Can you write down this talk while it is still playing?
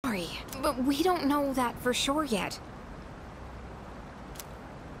But we don't know that for sure yet.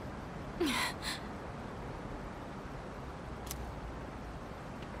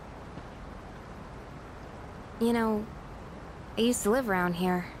 You know, I used to live around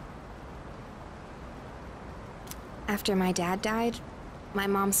here. After my dad died, my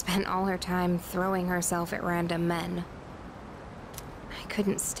mom spent all her time throwing herself at random men. I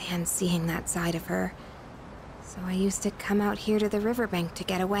couldn't stand seeing that side of her, so I used to come out here to the riverbank to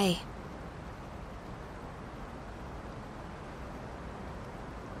get away.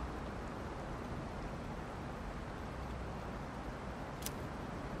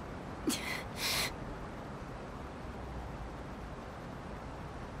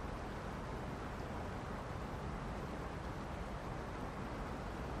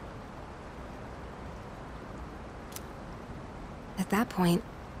 At that point,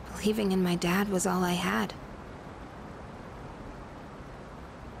 believing in my dad was all I had.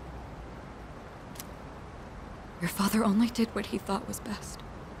 Your father only did what he thought was best.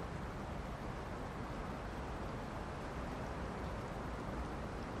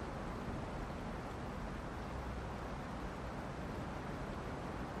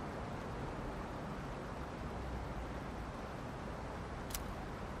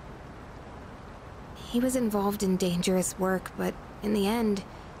 He was involved in dangerous work, but in the end,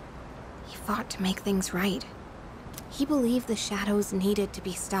 he fought to make things right. He believed the shadows needed to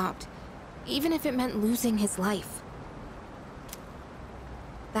be stopped, even if it meant losing his life.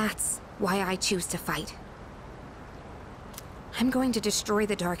 That's why I choose to fight. I'm going to destroy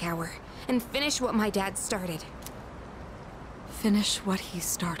the Dark Hour and finish what my dad started. Finish what he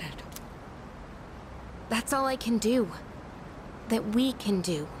started. That's all I can do. That we can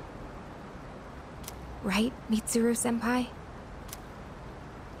do. Right, Mitsuru-senpai?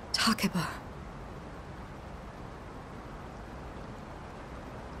 Takeba.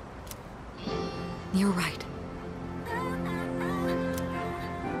 You're right.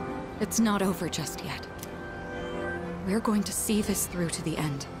 It's not over just yet. We're going to see this through to the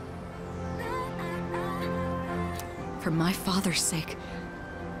end. For my father's sake,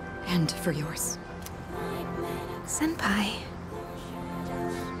 and for yours. Senpai.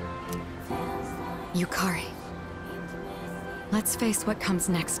 Yukari. Let's face what comes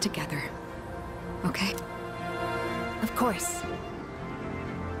next together. Okay? Of course.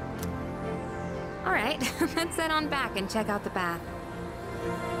 Alright, let's head on back and check out the bath.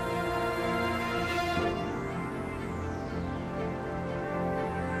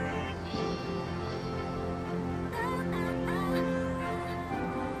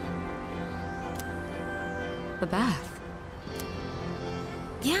 The bath?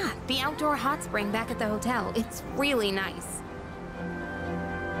 Yeah, the outdoor hot spring back at the hotel. It's really nice.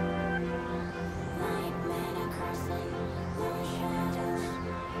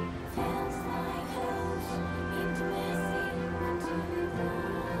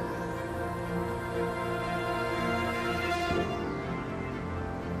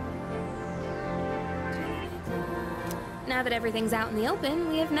 Now that everything's out in the open,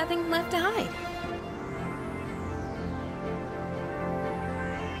 we have nothing left to hide.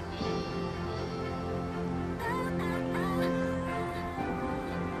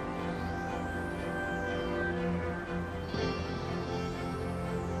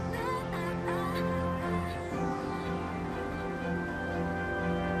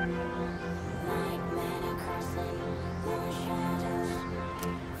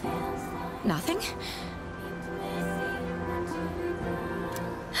 Nothing?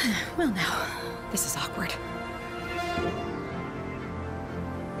 Well now, this is awkward.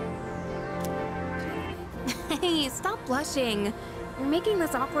 Hey, stop blushing. You're making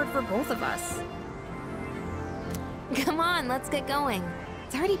this awkward for both of us. Come on, let's get going.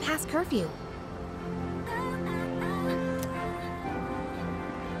 It's already past curfew.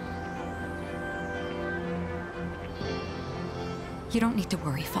 You don't need to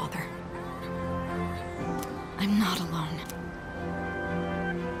worry, Father. I'm not alone.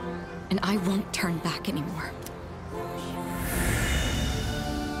 And I won't turn back anymore.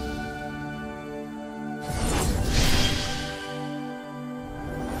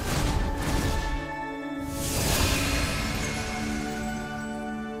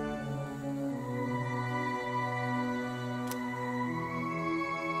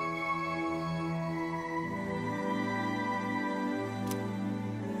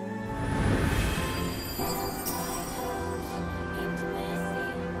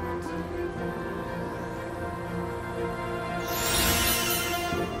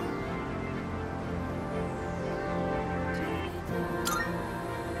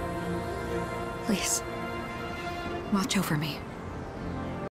 Please, watch over me.